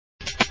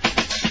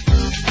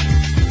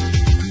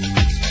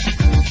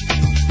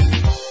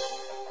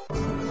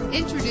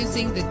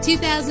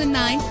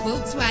2009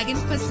 Volkswagen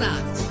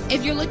Passat.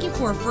 If you're looking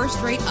for a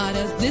first-rate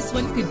auto, this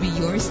one could be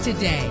yours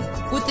today.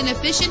 With an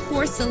efficient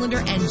 4-cylinder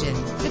engine,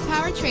 the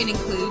powertrain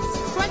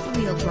includes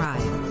front-wheel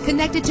drive,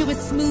 connected to a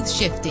smooth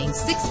shifting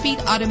 6-speed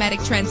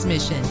automatic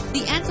transmission.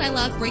 The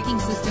anti-lock braking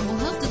system will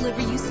help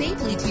deliver you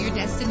safely to your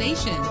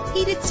destination.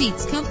 Heated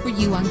seats comfort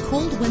you on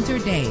cold winter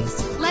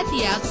days. Let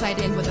the outside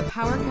in with a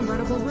power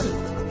convertible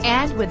roof.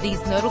 And with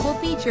these notable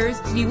features,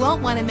 you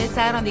won't want to miss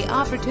out on the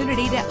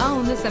opportunity to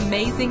own this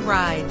amazing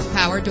ride.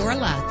 Power door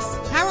locks,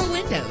 power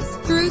windows,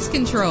 cruise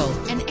control,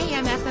 an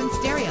AM/FM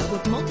stereo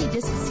with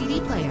multi-disc CD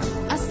player,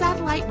 a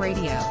satellite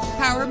radio,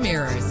 power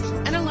mirrors,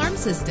 an alarm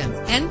system.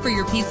 And for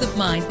your peace of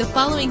mind, the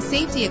following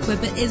safety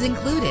equipment is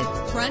included: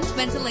 front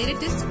ventilated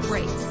disc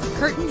brakes,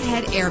 curtain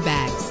head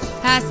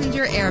airbags,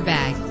 passenger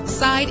airbag,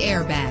 side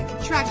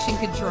airbag, traction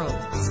control,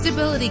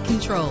 stability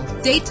control,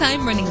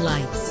 daytime running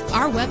lights.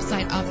 Our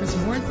website offers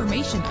more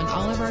information on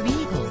all of our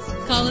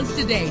vehicles. Call us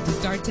today to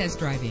start test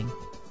driving.